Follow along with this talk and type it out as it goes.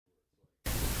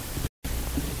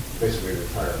basically the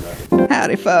entire method.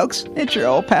 Howdy, folks. It's your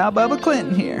old pal Bubba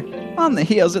Clinton here. On the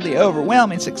heels of the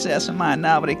overwhelming success of my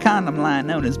novelty condom line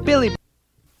known as Billy.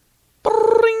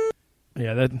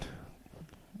 Yeah, that.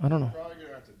 I don't know. What you're probably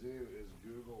gonna have to do is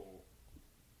Google.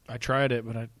 I tried it,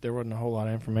 but there wasn't a whole lot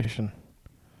of information.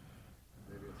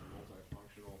 Maybe it's a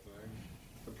multifunctional thing.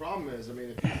 The problem is, I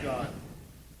mean, if you've got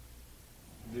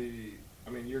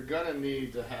you're gonna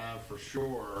need to have for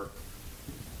sure.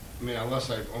 I mean, unless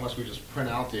we just print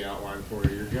out the outline for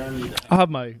you, you're gonna need to. I'll have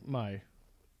my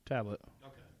tablet.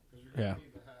 Okay. Because you're gonna Yeah.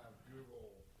 need to have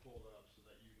Google pulled up so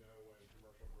that you know when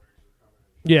commercial breaks are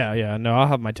coming. Yeah. No, I'll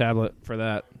have my tablet for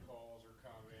that. Calls are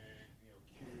coming.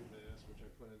 Cue this, which I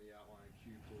put in the outline.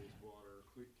 Cue please water.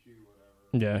 Cue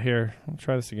whatever. Yeah, here. I'll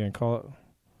try this again. Call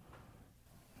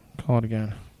it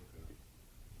again.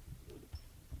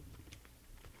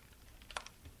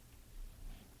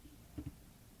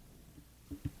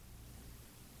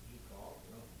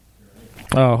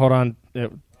 Oh, hold on.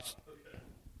 And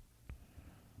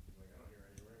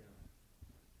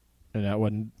that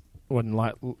wasn't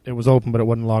it was open, but it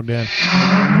wasn't logged in.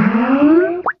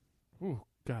 Ooh,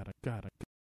 got it.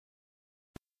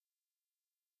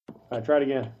 All right, try it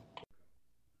again.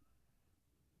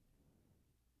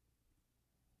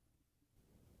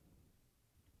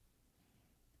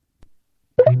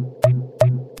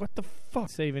 What the fuck?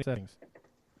 Saving settings.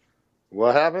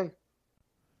 What happened?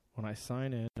 When I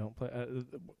sign in, don't play.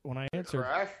 When I answer,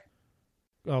 Crash?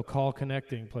 call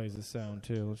connecting plays the sound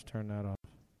too. Let's turn that off.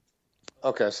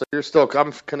 Okay, so you're still.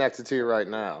 I'm connected to you right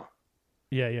now.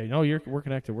 Yeah. No, we're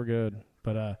connected. We're good.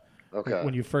 But Okay.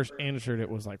 when you first answered, it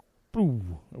was like, boo.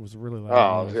 It was really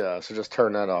loud. Oh noise. yeah, so just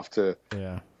turn that off too.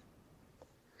 Yeah.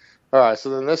 All right, so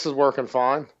then this is working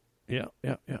fine. Yeah.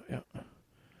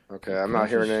 Okay, I'm not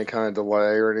hearing any kind of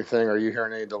delay or anything. Are you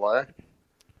hearing any delay?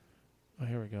 Oh,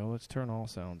 here we go. Let's turn all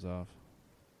sounds off.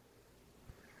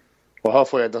 Well,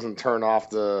 hopefully it doesn't turn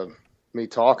off me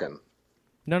talking.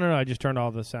 No. I just turned all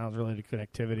the sounds related to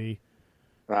connectivity.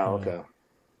 Oh, okay.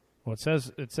 Well, it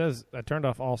says I turned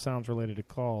off all sounds related to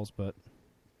calls, but.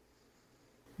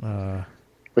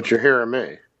 But you're hearing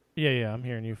me. Yeah. I'm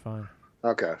hearing you fine.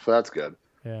 Okay, so that's good.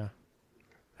 Yeah.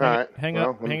 All right. Hang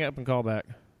up and call back.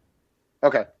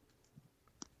 Okay.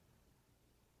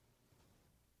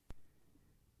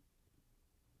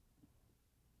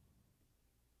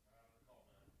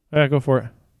 Yeah, go for it.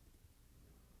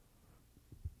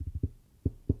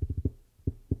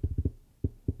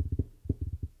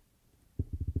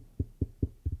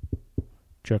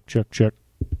 Check.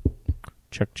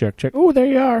 Check. Oh, there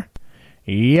you are.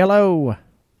 Yellow.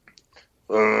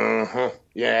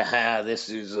 Yeah, this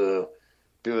is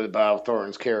Billy Bob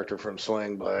Thornton's character from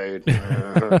Sling Blade.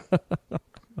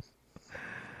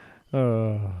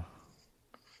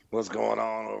 What's going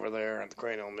on over there at the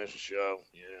Cranial Mission Show?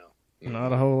 Yeah.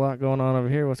 Not a whole lot going on over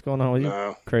here. What's going on with you?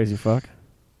 No. Crazy fuck.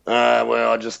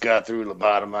 Well, I just got through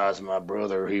lobotomizing my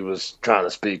brother. He was trying to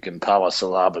speak in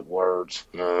polysyllabic words.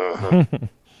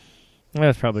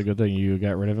 That's probably a good thing you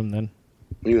got rid of him then.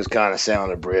 He was kind of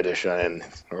sounding British, or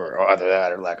either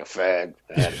that or like a fag.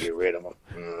 I had to get rid of him.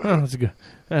 Oh,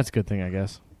 that's a good thing, I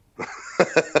guess. We're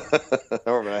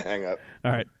going to hang up.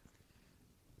 All right.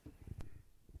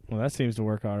 Well, that seems to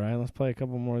work all right. Let's play a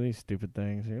couple more of these stupid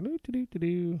things here.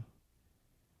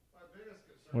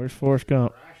 Where's Forrest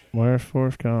Gump? There's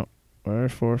Forrest Gump. Why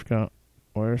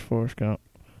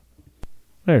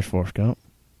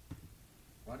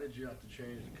did you have to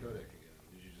change the codec again?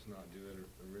 Did you just not do it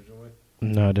originally?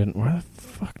 No, I didn't. Where the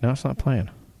fuck? Now it's not playing.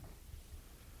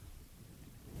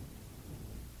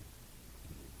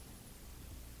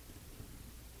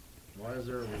 Why is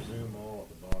there a resume all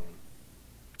at the bottom?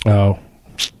 Oh.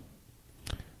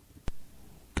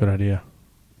 Good idea.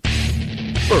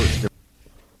 First.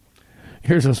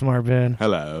 Here's a smart Ben.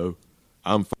 Hello.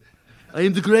 I am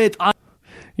the great.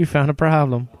 You found a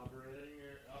problem.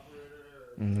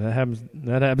 That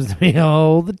happens to me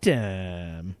all the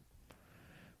time.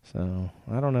 So,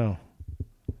 I don't know.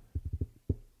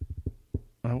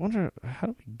 I wonder,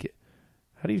 how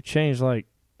do you change, like,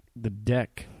 the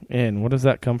deck in? What does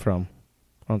that come from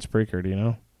on Spreaker, do you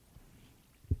know?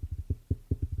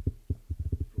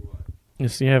 You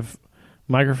see, you have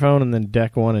microphone and then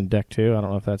deck 1 and deck 2. I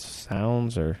don't know if that's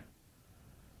sounds or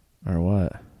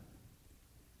what.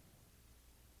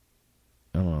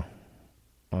 I don't know.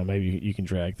 Well, maybe you can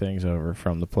drag things over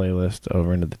from the playlist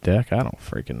over into the deck. I don't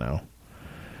freaking know.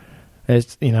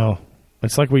 It's,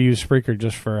 it's like we use Spreaker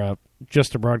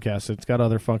just to broadcast. It's got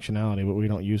other functionality, but we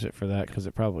don't use it for that because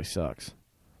it probably sucks.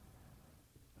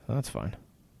 So that's fine.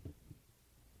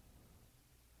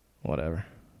 Whatever.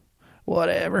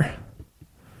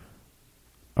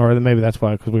 Or then maybe that's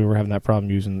why, because we were having that problem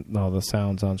using all the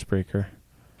sounds on Spreaker.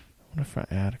 I wonder if I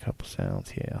add a couple sounds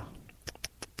here.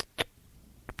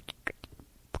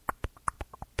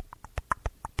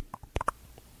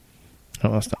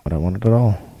 No, that's not what I wanted at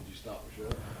all. Did you stop the show?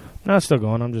 No, it's still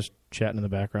going. I'm just chatting in the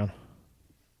background.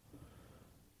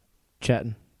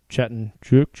 Chatting. Check,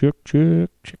 check, check, check,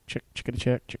 check, check, check,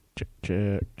 check, check,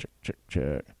 check, check, check,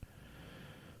 check.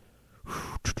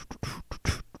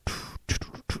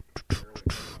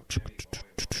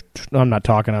 No, I'm not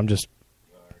talking. I'm just.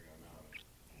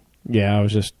 Yeah, I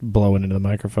was just blowing into the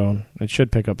microphone. It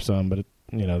should pick up some, but it,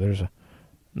 there's a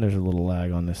little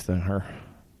lag on this thing.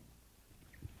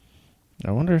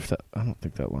 I wonder if that. I don't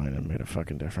think that line had made a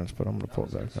fucking difference, but I'm gonna pull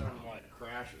it back now. Why it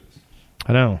crashes?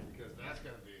 I know. Because that's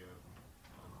gonna be an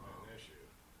issue.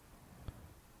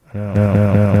 Yeah.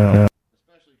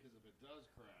 Especially because if it does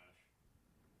crash,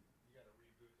 you got to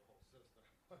reboot the whole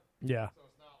system. Yeah. So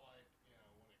it's not like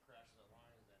when it crashes at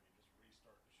Lions Den, you just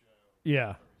restart the show.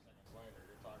 Yeah. 30 seconds later,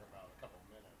 you're talking about a couple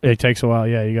minutes. It takes a while.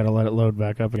 Yeah, you got to let it load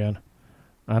back up again.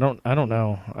 I don't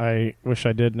know. I wish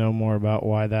I did know more about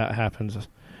why that happens. It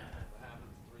happens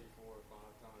 3, 4, 5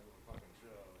 times in the fucking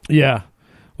show. Yeah.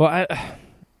 Well,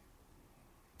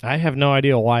 I have no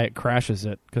idea why it crashes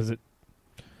it, because it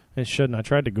shouldn't. I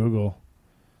tried to Google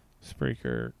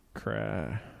Spreaker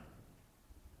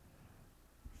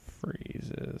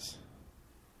freezes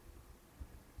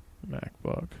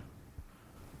MacBook.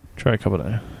 Try a couple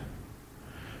of.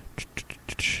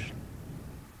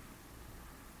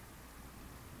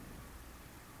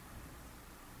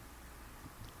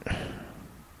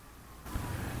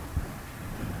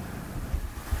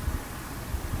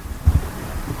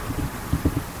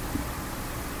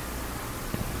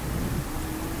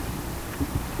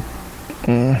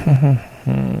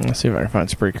 Let's see if I can find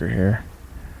Spreaker here.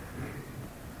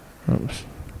 Oops.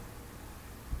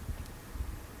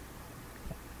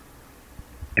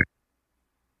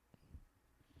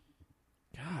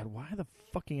 God, why the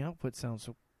fucking output sounds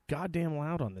so goddamn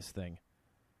loud on this thing?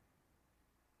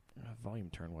 Volume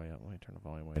turned way up. Let me turn the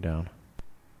volume way down.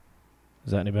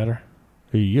 Is that any better?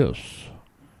 Yes.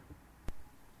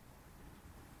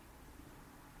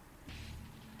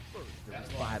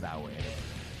 That's 5 hours.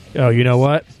 Oh, you know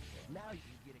what?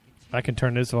 I can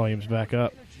turn this volumes back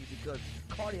up. Because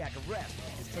cardiac arrest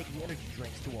is taking energy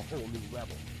drinks to a whole new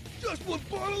level. Just one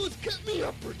bottle has kept me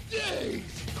up for days.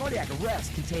 Cardiac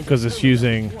arrest contains 'Cause it's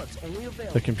using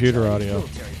the computer audio.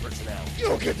 Military personnel. You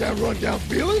don't get that rundown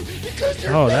feeling because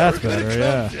you're Oh, never that's gonna better,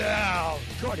 come yeah.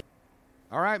 down.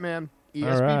 All right, man.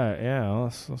 ESP. All right, yeah.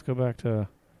 Let's go back to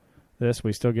this.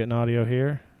 We still getting audio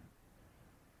here.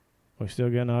 We still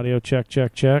getting audio. Check.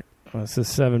 This is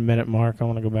 7-minute mark. I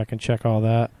want to go back and check all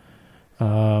that.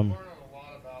 All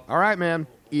right, man.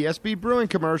 ESP Brewing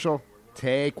commercial.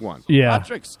 Take one. Yeah.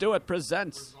 Patrick Stewart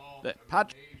presents the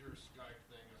Patrick. Major Skype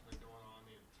thing that's been going on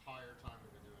the entire time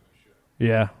we've been doing this shit.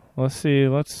 Yeah. Let's see.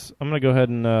 I'm gonna go ahead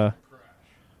and I'm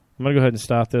gonna go ahead and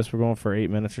stop this. We're going for 8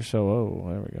 minutes or so. Oh,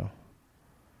 there we go.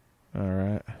 All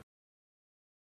right.